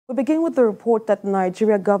We begin with the report that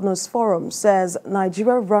Nigeria Governors Forum says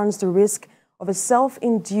Nigeria runs the risk of a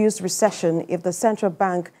self-induced recession if the central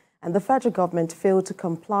bank and the federal government fail to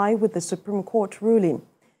comply with the Supreme Court ruling.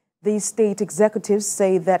 These state executives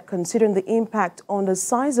say that considering the impact on the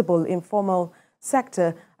sizable informal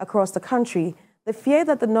sector across the country, they fear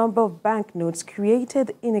that the number of banknotes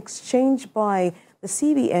created in exchange by the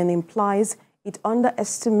CBN implies it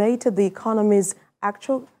underestimated the economy's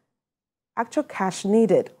actual cash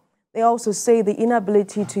needed. They also say the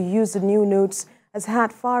inability to use the new notes has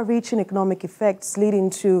had far-reaching economic effects leading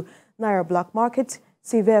to naira black market,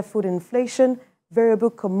 severe food inflation, variable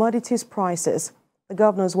commodities prices. The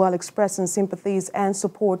governors, while expressing sympathies and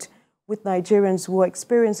support with Nigerians who are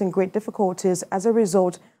experiencing great difficulties as a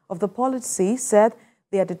result of the policy, said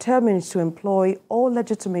they are determined to employ all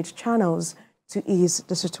legitimate channels to ease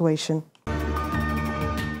the situation.